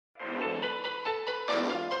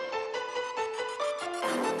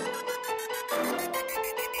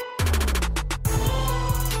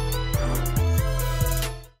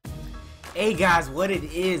Hey guys, what it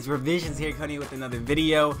is, Revisionz here coming with another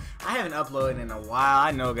video. I haven't uploaded in a while. I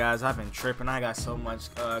know guys, I've been tripping. I got so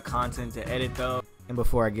much content to edit though. And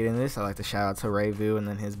before I get into this, I'd like to shout out to Revisionz and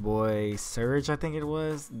then his boy Surge, I think it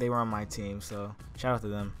was. They were on my team, so shout out to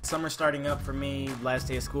them. Summer's starting up for me. Last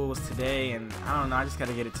day of school was today, and I don't know, I just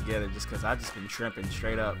gotta get it together just because I've just been tripping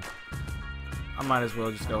straight up. I might as well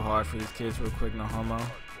just go hard for these kids real quick, no homo.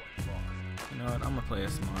 You know what, I'm gonna play it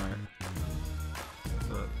smart.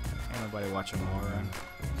 Look, ain't nobody watching them all run.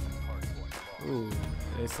 Ooh,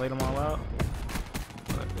 they slayed them all out?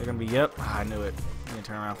 But they're gonna be, yep, I knew it. You can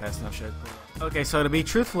turn around fast enough, shit. Okay, so to be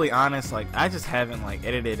truthfully honest, like, I just haven't, like,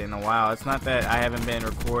 edited in a while. It's not that I haven't been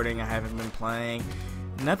recording, I haven't been playing.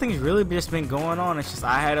 Nothing's really just been going on. It's just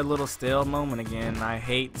I had a little stale moment again. I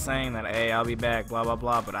hate saying that, hey, I'll be back, blah, blah,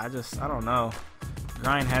 blah, but I don't know.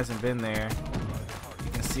 Grind hasn't been there.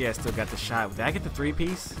 You can see I still got the shot. Did I get the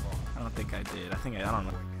 3-piece? I don't think I did. I don't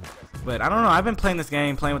know. But I don't know. I've been playing this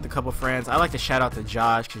game, playing with a couple friends. I like to shout out to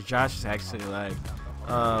Josh, because Josh is actually like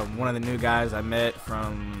one of the new guys I met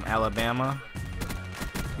from Alabama.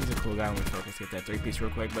 He's a cool guy. Let me focus, get that 3-piece real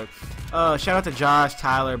quick. But shout out to Josh,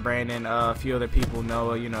 Tyler, Brandon, a few other people.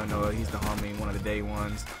 Noah, you know Noah. He's the homie, one of the day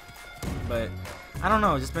ones. But I don't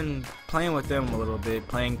know, just been playing with them a little bit,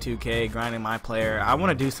 playing 2K, grinding my player. I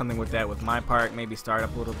want to do something with that with my part, maybe start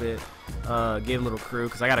up a little bit, get a little crew,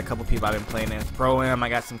 because I got a couple people I've been playing with. Pro-Am, I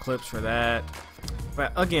got some clips for that.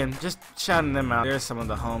 But again, just shouting them out. There's some of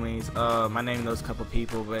the homies. My name knows a couple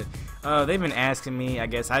people, but they've been asking me. I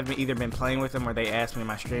guess I've either been playing with them or they asked me, am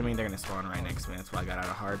I streaming? They're gonna spawn right next to me. That's why I got out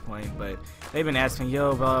of Hardpoint. But they've been asking,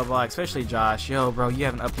 yo, blah blah blah. Especially Josh, yo, bro, you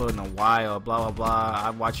haven't uploaded in a while. Blah blah blah. I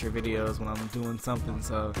watch your videos when I'm doing something,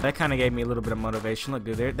 so that kind of gave me a little bit of motivation. Look,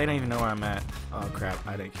 dude, they don't even know where I'm at. Oh crap,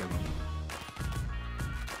 I didn't kill them.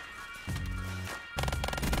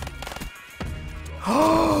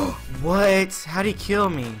 What? How'd he kill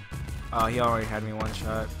me? Oh, he already had me one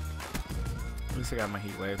shot. At least I got my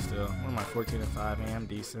heat wave still. What am I, 14 and 5? Man, I'm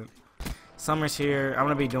decent. Summer's here. I'm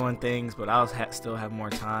gonna be doing things, but I'll still have more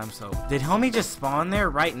time. So, did homie just spawn there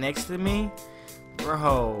right next to me?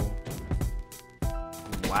 Bro.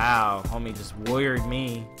 Wow, homie just warriored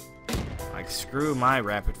me. Like, screw my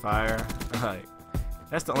rapid fire. Like,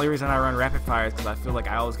 that's the only reason I run rapid fire is because I feel like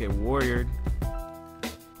I always get warriored.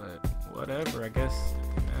 But whatever, I guess.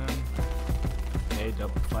 Okay,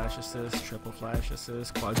 double flash assist, triple flash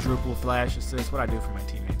assist, quadruple flash assist. What I do for my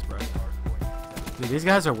teammates, bro. Dude, these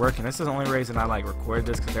guys are working. This is the only reason I like record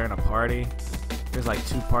this, because they're in a party. There's like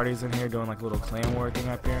 2 parties in here doing like a little clan war thing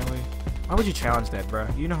apparently. Why would you challenge that, bro?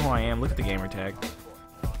 You know who I am. Look at the gamer tag.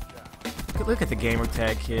 Look at the gamer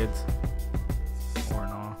tag, kids. Or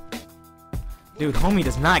no. Dude, homie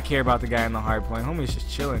does not care about the guy in the hard point. Homie's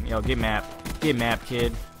just chilling. Yo, get map. Get map,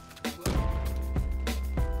 kid.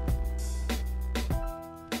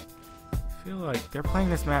 I feel like they're playing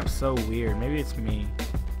this map so weird. Maybe it's me.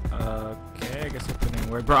 Okay, I guess I put in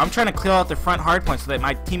word. Bro, I'm trying to clear out the front hard point so that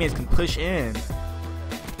my teammates can push in.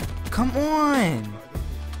 Come on!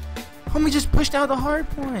 Homie just pushed out the hard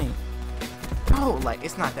point. Bro, like,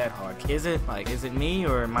 it's not that hard. Is it? Like, is it me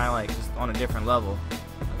or am I like just on a different level?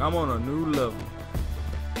 Like, I'm on a new level.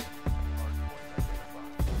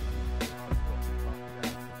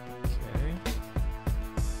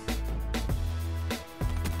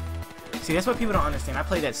 See, that's what people don't understand. I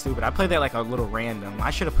played that stupid. I played that like a little random.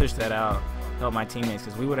 I should have pushed that out to help my teammates,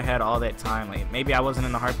 because we would have had all that time. Like, maybe I wasn't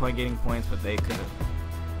in the hard point getting points, but they could have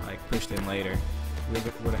like pushed in later. We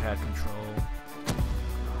would have had control.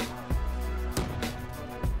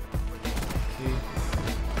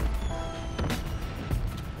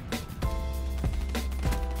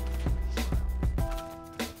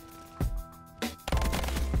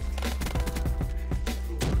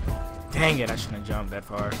 Dang it, I shouldn't have jumped that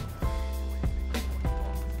far.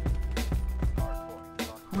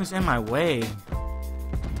 Who's in my way?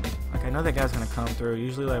 Like, I know that guy's gonna come through.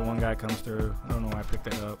 Usually like one guy comes through. I don't know why I picked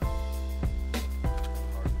that up.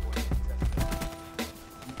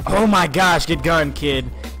 Oh my gosh, get gunned, kid.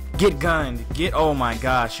 Get gunned. Oh my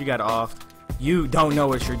gosh, you got offed. You don't know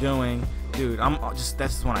what you're doing. Dude, that's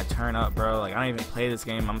just when I turn up, bro. Like, I don't even play this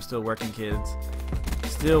game. I'm still working kids.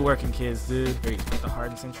 Still working kids, dude. Here, you put the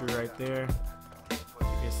hardened sentry right there.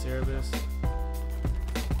 Get Cerebus.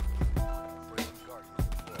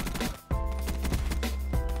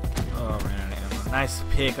 Oh, ran out of ammo. Nice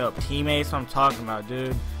pick up, teammates. What I'm talking about,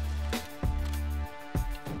 dude.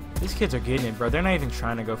 These kids are getting it, bro. They're not even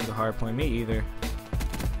trying to go for the hard point. Me either.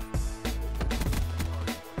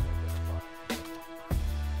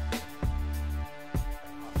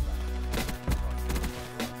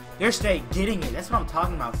 They're straight getting it. That's what I'm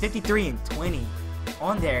talking about. 53 and 20.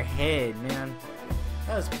 on their head, man.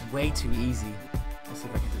 That was way too easy. Let's see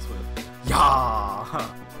if I get this whip.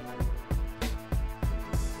 Yeah.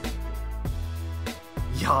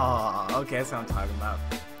 Yeah. Okay, that's what I'm talking about.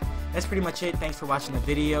 That's pretty much it. Thanks for watching the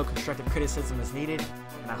video. Constructive criticism is needed,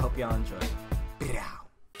 and I hope y'all enjoy.